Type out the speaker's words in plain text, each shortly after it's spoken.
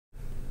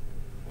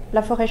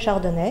LaForet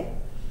Chardonnay,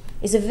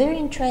 is a very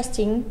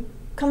interesting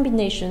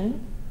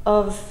combination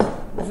of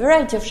a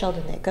variety of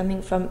Chardonnay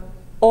coming from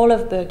all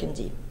of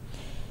Burgundy.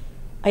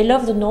 I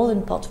love the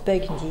northern part of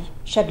Burgundy,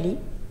 Chablis,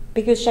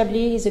 because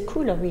Chablis is a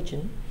cooler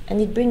region and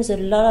it brings a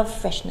lot of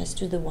freshness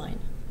to the wine.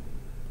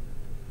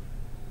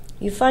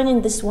 You find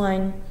in this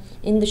wine,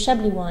 in the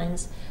Chablis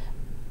wines,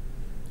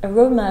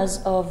 aromas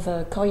of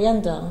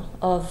coriander,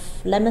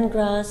 of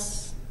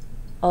lemongrass,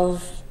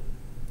 of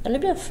a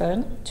little bit of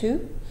fern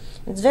too.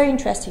 It's very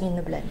interesting in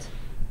the blend.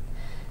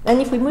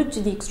 And if we move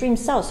to the extreme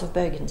south of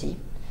Burgundy,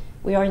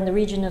 we are in the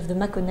region of the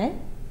Mâconnais,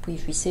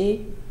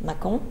 Puy-Fuissé,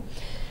 Mâcon.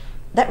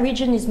 That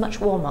region is much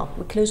warmer.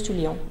 We're close to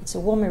Lyon. It's a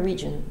warmer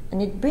region.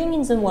 And it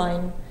brings in the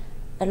wine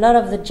a lot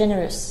of the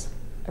generous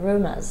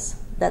aromas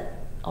that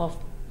are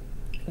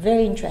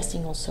very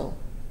interesting also.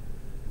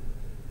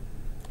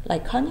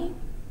 Like honey,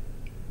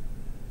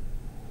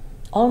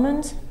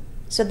 almond.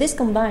 So this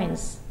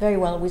combines very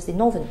well with the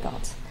northern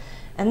part.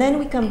 And then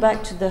we come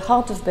back to the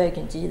heart of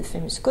Burgundy, the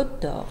famous Côte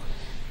d'Or,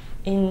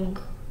 in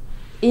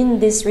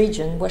this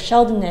region where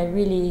Chardonnay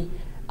really,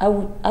 I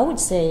would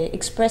say,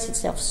 express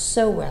itself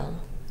so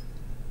well.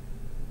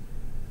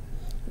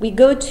 We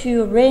go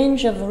to a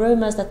range of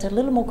aromas that are a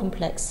little more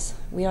complex.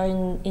 We are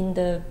in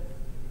the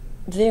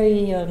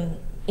very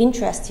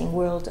interesting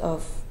world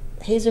of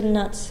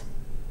hazelnut,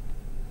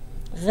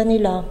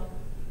 vanilla,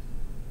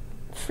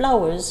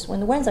 flowers. When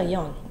the wines are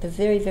young, they're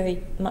very,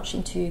 very much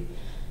into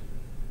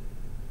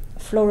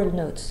floral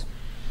notes.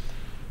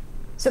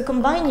 So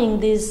combining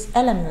these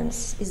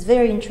elements is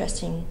very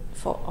interesting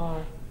for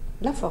our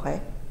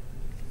LaForet.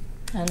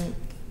 And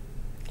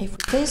if we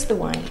taste the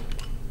wine,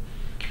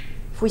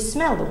 if we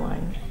smell the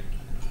wine,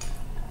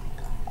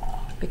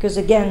 because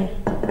again,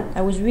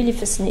 I was really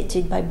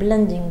fascinated by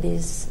blending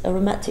these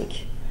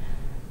aromatic,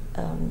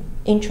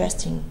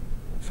 interesting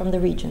from the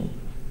region.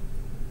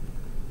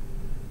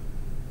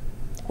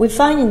 We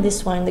find in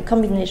this wine the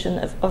combination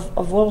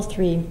of all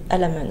three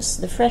elements,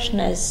 the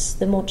freshness,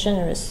 the more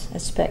generous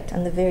aspect,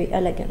 and the very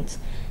elegant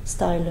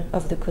style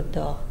of the Côte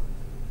d'Or.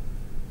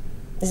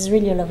 This is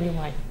really a lovely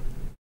wine.